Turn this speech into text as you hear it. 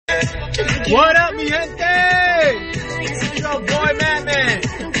What up, mi gente? It's your boy, Madman.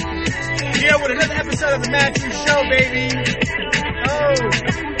 Here with another episode of the Matthew Show, baby.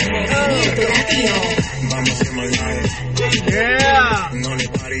 Yeah.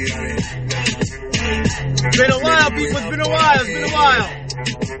 Been a while, people. It's been a while.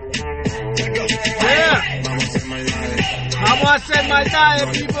 Yeah. Vamos a hacer my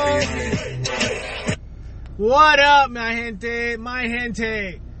diet, people. What up, my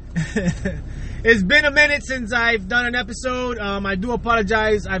gente? It's been a minute since I've done an episode. I do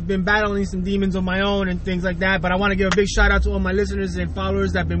apologize. I've been battling some demons on my own and things like that. But I want to give a big shout out to all my listeners and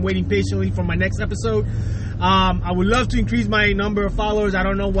followers that have been waiting patiently for my next episode. I would love to increase my number of followers. I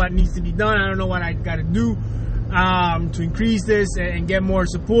don't know what needs to be done. I don't know what I got to do to increase this and get more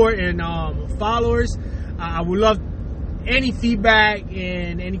support and followers. I would love any feedback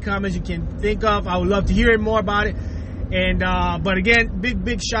and any comments you can think of. I would love to hear more about it. And but again,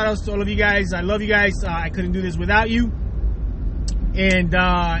 big shout outs to all of you guys. I love you guys. I couldn't do this without you, and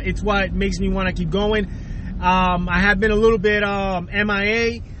it's what makes me want to keep going. I have been a little bit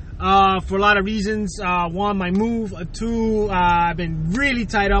MIA for a lot of reasons. One, my move. Two, I've been really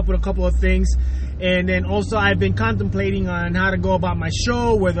tied up with a couple of things, and then also I've been contemplating on how to go about my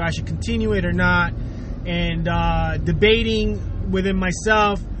show, whether I should continue it or not, and debating within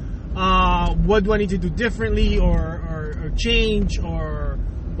myself. What do I need to do differently or change or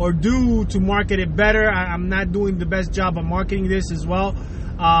do to market it better? I'm not doing the best job of marketing this as well.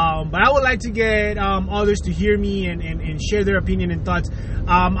 But I would like to get others to hear me and share their opinion and thoughts.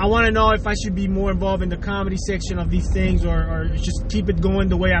 I want to know if I should be more involved in the comedy section of these things or just keep it going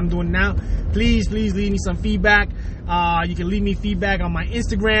the way I'm doing now. Please leave me some feedback. You can leave me feedback on my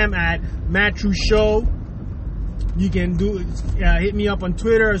Instagram at Matthew Show. You can hit me up on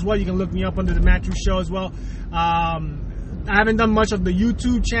Twitter as well. You can look me up under the Matthew Show as well. I haven't done much of the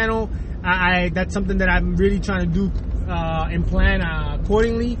YouTube channel. That's something that I'm really trying to do and plan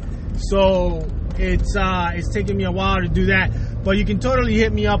accordingly. So it's taking me a while to do that. But you can totally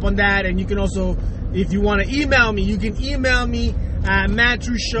hit me up on that. And you can also, if you want to email me, you can email me at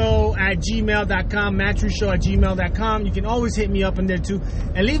matthewshow@gmail.com. matthewshow@gmail.com. You can always hit me up on there too.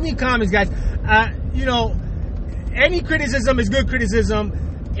 And leave me comments, guys. Any criticism is good criticism,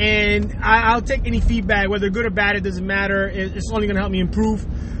 and I'll take any feedback, whether good or bad. It doesn't matter. It's only going to help me improve.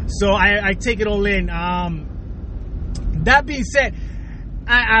 So I take it all in. That being said,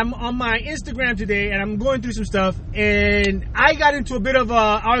 I'm on my Instagram today, and I'm going through some stuff, and I got into a bit of an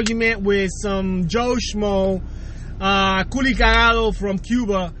argument with some Joe Schmo, Culicagado from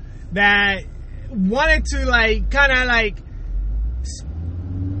Cuba, that wanted to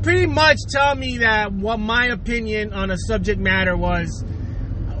pretty much tell me that what my opinion on a subject matter was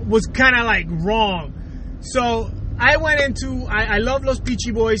kind of wrong. So I went into, I love Los Peachy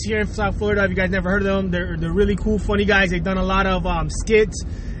Boys here in South Florida. If you guys never heard of them, they're really cool, funny guys. They've done a lot of skits,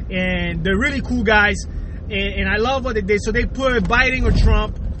 and they're really cool guys. And I love what they did. So they put Biden or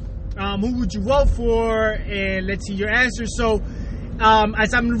Trump. Who would you vote for? And let's see your answer. So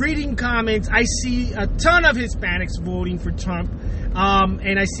as I'm reading comments, I see a ton of Hispanics voting for Trump.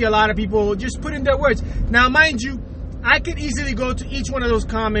 And I see a lot of people just put in their words. Now, mind you, I could easily go to each one of those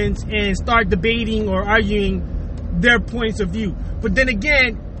comments and start debating or arguing their points of view. But then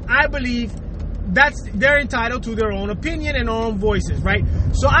again, I believe they're entitled to their own opinion and their own voices, right?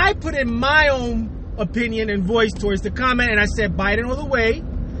 So I put in my own opinion and voice towards the comment, and I said Biden all the way.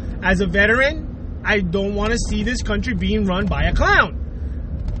 As a veteran, I don't want to see this country being run by a clown.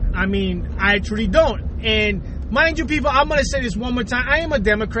 I mean, I truly don't. And mind you, people, I'm going to say this one more time. I am a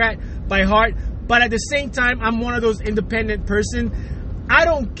Democrat by heart, but at the same time, I'm one of those independent person. I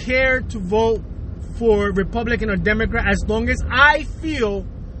don't care to vote for Republican or Democrat as long as I feel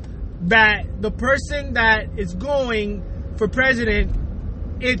that the person that is going for president,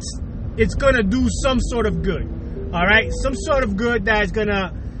 it's going to do some sort of good. All right? Some sort of good that is going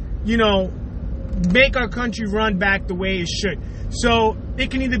to, make our country run back the way it should. So it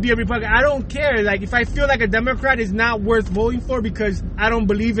can either be a Republican. I don't care. If I feel like a Democrat is not worth voting for because I don't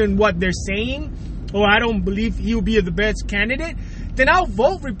believe in what they're saying, or I don't believe he'll be the best candidate, then I'll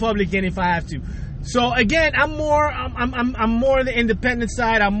vote Republican if I have to. So again, I'm more on the independent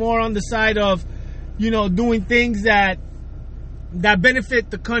side. I'm more on the side of, doing things that benefit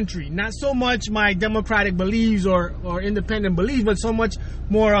the country. Not so much my democratic beliefs or independent beliefs, but so much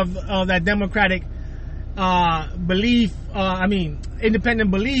more of that democratic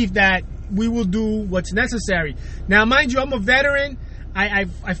independent belief that we will do what's necessary. Now, mind you, I'm a veteran. I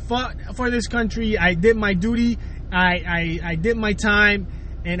fought for this country. I did my duty. I did my time,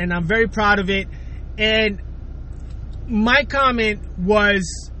 and I'm very proud of it. And my comment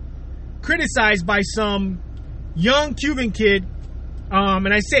was criticized by some young Cuban kid.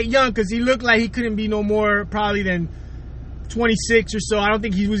 And I say young because he looked like he couldn't be no more probably than 26 or so. I don't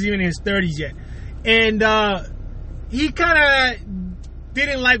think he was even in his 30s yet. And he kind of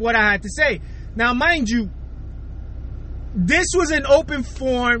didn't like what I had to say. Now, mind you, this was an open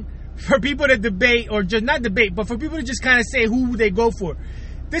forum for people to debate, or just not debate, but for people to just kind of say who they go for.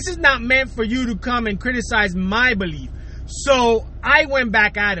 This is not meant for you to come and criticize my belief. So I went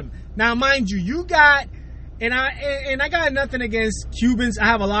back at him. Now, mind you, you got, and I got nothing against Cubans. I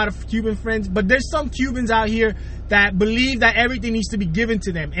have a lot of Cuban friends, but there's some Cubans out here that believe that everything needs to be given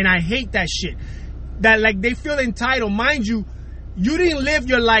to them, and I hate that shit. That, like, they feel entitled. Mind you, you didn't live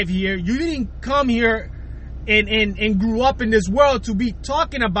your life here. You didn't come here and grew up in this world to be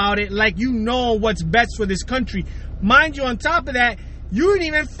talking about it like you know what's best for this country. Mind you, on top of that, you didn't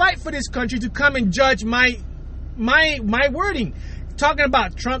even fight for this country to come and judge my wording. Talking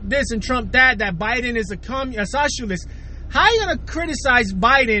about Trump this and Trump that Biden is a socialist. How are you going to criticize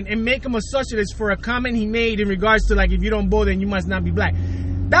Biden and make him a socialist for a comment he made in regards to, like, if you don't vote, then you must not be black?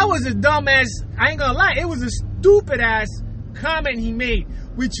 That was a dumb ass, I ain't gonna lie, it was a stupid ass comment he made,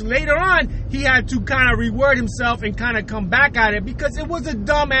 which later on he had to kind of reword himself and kind of come back at it because it was a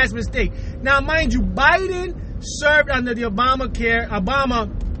dumb ass mistake. Now, mind you, Biden served under the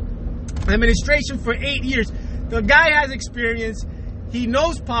Obama administration for 8 years. The guy has experience. He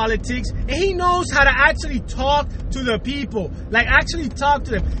knows politics, and he knows how to actually talk to the people. Like, actually talk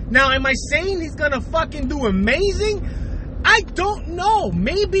to them. Now, am I saying he's gonna fucking do amazing? I don't know.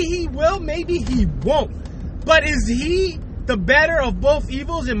 Maybe he will, maybe he won't. But is he the better of both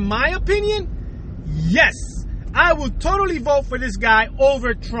evils, in my opinion? Yes. I will totally vote for this guy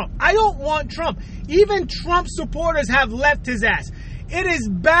over Trump. I don't want Trump. Even Trump supporters have left his ass. It is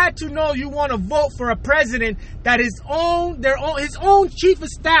bad to know you want to vote for a president that his own chief of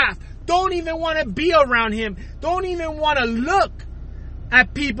staff don't even want to be around him, don't even want to look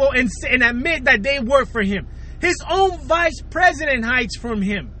at people and admit that they work for him. His own vice president hides from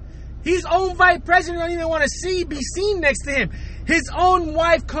him. His own vice president don't even want to be seen next to him. His own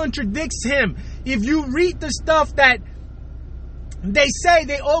wife contradicts him. If you read the stuff that they say,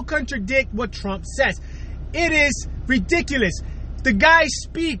 they all contradict what Trump says. It is ridiculous. The guy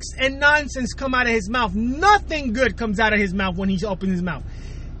speaks and nonsense come out of his mouth. Nothing good comes out of his mouth when he opens his mouth.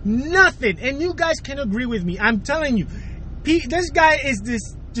 Nothing. And you guys can agree with me. I'm telling you, this guy is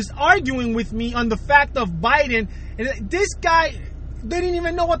just arguing with me on the fact of Biden. And this guy didn't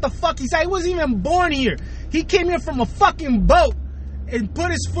even know what the fuck he said. He wasn't even born here. He came here from a fucking boat and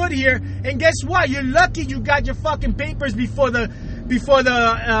put his foot here. And guess what? You're lucky you got your fucking papers before the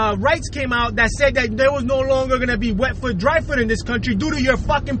rights came out that said that there was no longer going to be wet foot, dry foot in this country due to your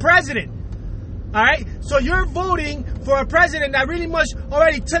fucking president. All right? So you're voting for a president that really much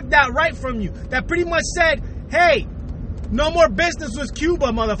already took that right from you. That pretty much said, hey, no more business with Cuba,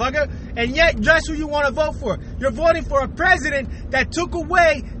 motherfucker. And yet, just who you want to vote for. You're voting for a president that took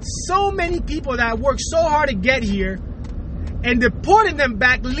away so many people that worked so hard to get here and deporting them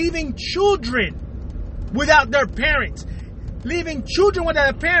back, leaving children without their parents. Leaving children without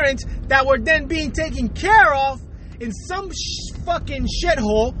their parents that were then being taken care of in some fucking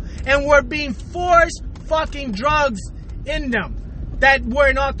shithole and were being forced fucking drugs in them that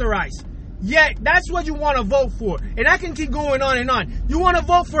weren't authorized. Yet, that's what you want to vote for. And I can keep going on and on. You want to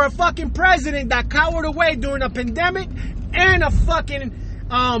vote for a fucking president that cowered away during a pandemic and a fucking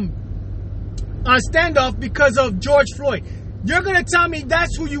standoff because of George Floyd. You're going to tell me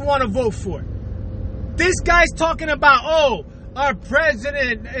that's who you want to vote for. This guy's talking about, oh, our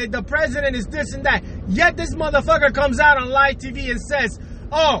president, the president is this and that. Yet this motherfucker comes out on live TV and says,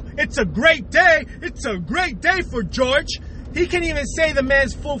 oh, it's a great day. It's a great day for George. He can't even say the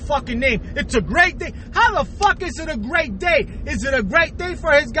man's full fucking name. It's a great day. How the fuck is it a great day? Is it a great day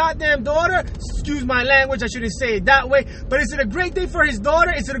for his goddamn daughter? Excuse my language, I shouldn't say it that way. But is it a great day for his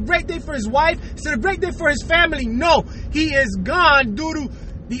daughter? Is it a great day for his wife? Is it a great day for his family? No. He is gone due to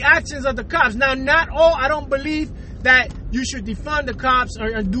the actions of the cops. Now, not all, I don't believe that you should defund the cops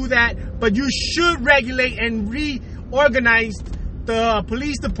or do that. But you should regulate and reorganize the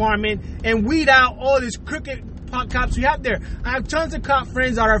police department and weed out all this crooked cops we have there. I have tons of cop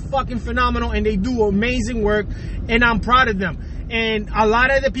friends that are fucking phenomenal and they do amazing work and I'm proud of them. And a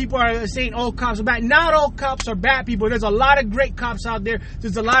lot of the people are saying all cops are bad. Not all cops are bad people. There's a lot of great cops out there.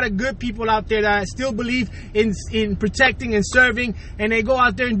 There's a lot of good people out there that still believe in protecting and serving, and they go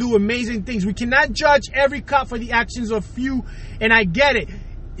out there and do amazing things. We cannot judge every cop for the actions of few, and I get it.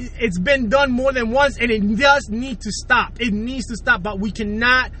 It's been done more than once and it does need to stop. It needs to stop, but we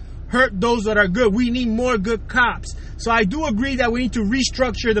cannot hurt those that are good. We need more good cops. So I do agree that we need to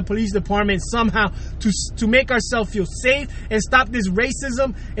restructure the police department somehow to make ourselves feel safe and stop this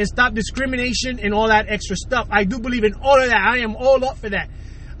racism and stop discrimination and all that extra stuff. I do believe in all of that. I am all up for that.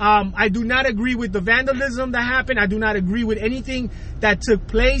 I do not agree with the vandalism that happened. I do not agree with anything that took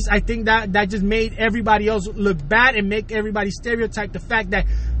place. I think that just made everybody else look bad and make everybody stereotype the fact that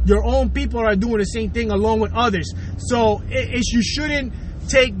your own people are doing the same thing along with others. So you shouldn't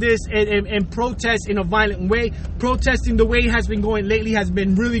take this and protest in a violent way. Protesting the way it has been going lately has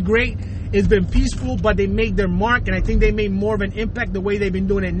been really great. It's been peaceful, but they made their mark, and I think they made more of an impact the way they've been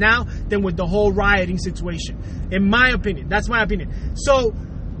doing it now than with the whole rioting situation. In my opinion, that's my opinion. So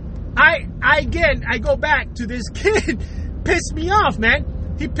I go back to this kid. Pissed me off, man.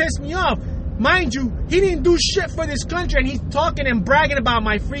 He pissed me off. Mind you, he didn't do shit for this country, and he's talking and bragging about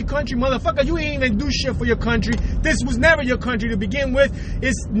my free country. Motherfucker, you ain't even do shit for your country. This was never your country to begin with.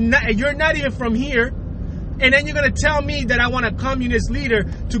 You're not even from here. And then you're going to tell me that I want a communist leader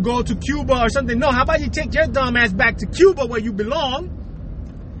to go to Cuba or something. No, how about you take your dumb ass back to Cuba where you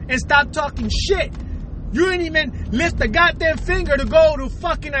belong and stop talking shit. You didn't even lift a goddamn finger to go to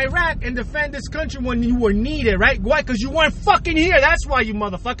fucking Iraq and defend this country when you were needed, right? Why? Because you weren't fucking here. That's why, you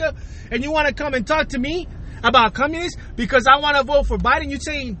motherfucker. And you want to come and talk to me about communists because I want to vote for Biden? You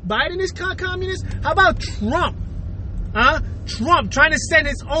saying Biden is communist? How about Trump? Trump trying to send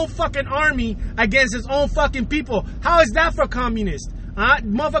his own fucking army against his own fucking people. How is that for communist?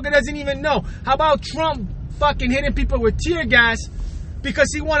 Motherfucker doesn't even know. How about Trump fucking hitting people with tear gas because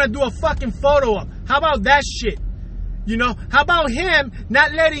he want to do a fucking photo op? How about that shit? You know, how about him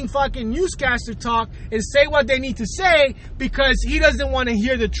not letting fucking newscaster talk and say what they need to say because he doesn't want to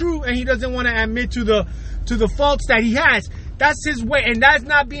hear the truth and he doesn't want to admit to the faults that he has. That's his way, and that's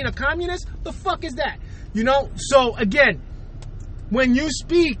not being a communist. The fuck is that? You know. So again, when you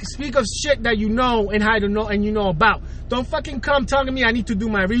speak of shit that you know and how to know and you know about. Don't fucking come telling me I need to do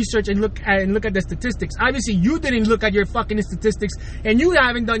my research and look at the statistics. Obviously, you didn't look at your fucking statistics, and you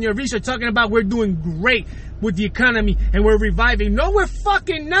haven't done your research talking about we're doing great with the economy and we're reviving. No, we're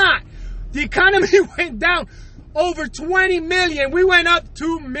fucking not. The economy went down over 20 million. We went up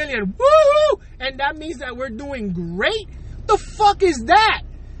 2 million. Woo! And that means that we're doing great? The fuck is that?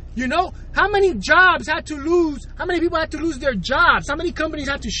 You know, how many jobs had to lose? How many people had to lose their jobs? How many companies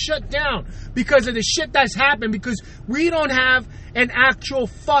had to shut down because of the shit that's happened? Because we don't have an actual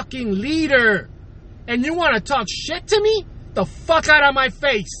fucking leader. And you want to talk shit to me? The fuck out of my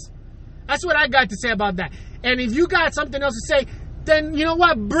face. That's what I got to say about that. And if you got something else to say, then you know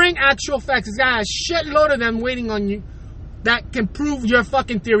what? Bring actual facts. There's got a shitload of them waiting on you that can prove your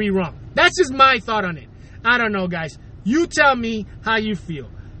fucking theory wrong. That's just my thought on it. I don't know, guys. You tell me how you feel.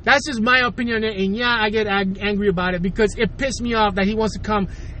 That's just my opinion on it, and yeah, I get angry about it because it pissed me off that he wants to come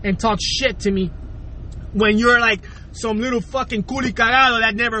and talk shit to me when you're like some little fucking culi cagado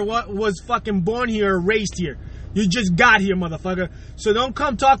that never was fucking born here or raised here. You just got here, motherfucker. So don't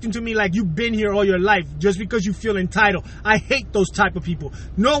come talking to me like you've been here all your life just because you feel entitled. I hate those type of people.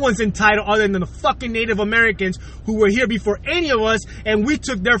 No one's entitled other than the fucking Native Americans who were here before any of us, and we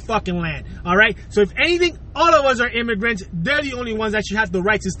took their fucking land. All right? So if anything, all of us are immigrants. They're the only ones that should have the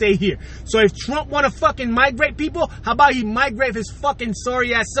right to stay here. So if Trump want to fucking migrate people, how about he migrate his fucking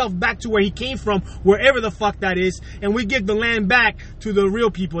sorry ass self back to where he came from, wherever the fuck that is, and we give the land back to the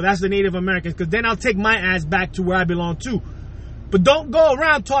real people. That's the Native Americans, because then I'll take my ass back to where I belong to. But don't go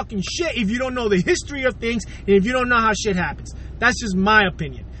around talking shit if you don't know the history of things and if you don't know how shit happens. That's just my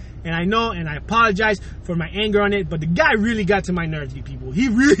opinion. And I know, and I apologize for my anger on it, but the guy really got to my nerves, you people. He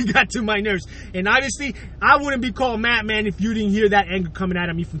really got to my nerves. And obviously, I wouldn't be called Madman if you didn't hear that anger coming out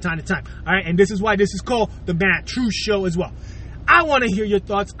of me from time to time. All right? And this is why this is called the Matt Truth Show as well. I want to hear your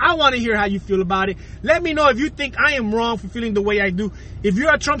thoughts. I want to hear how you feel about it. Let me know if you think I am wrong for feeling the way I do. If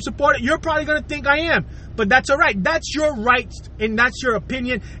you're a Trump supporter, you're probably going to think I am. But that's all right. That's your right, and that's your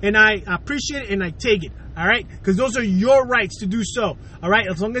opinion, and I appreciate it, and I take it. All right? Because those are your rights to do so. All right?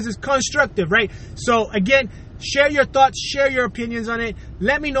 As long as it's constructive, right? So, again, share your thoughts, share your opinions on it.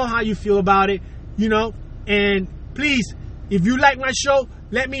 Let me know how you feel about it, you know. And please, if you like my show,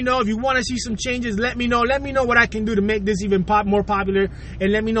 let me know. If you want to see some changes, let me know. Let me know what I can do to make this even more popular.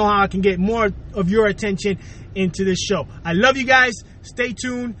 And let me know how I can get more of your attention into this show. I love you guys. Stay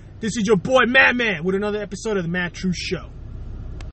tuned. This is your boy, Madman, with another episode of the Matt Truth Show.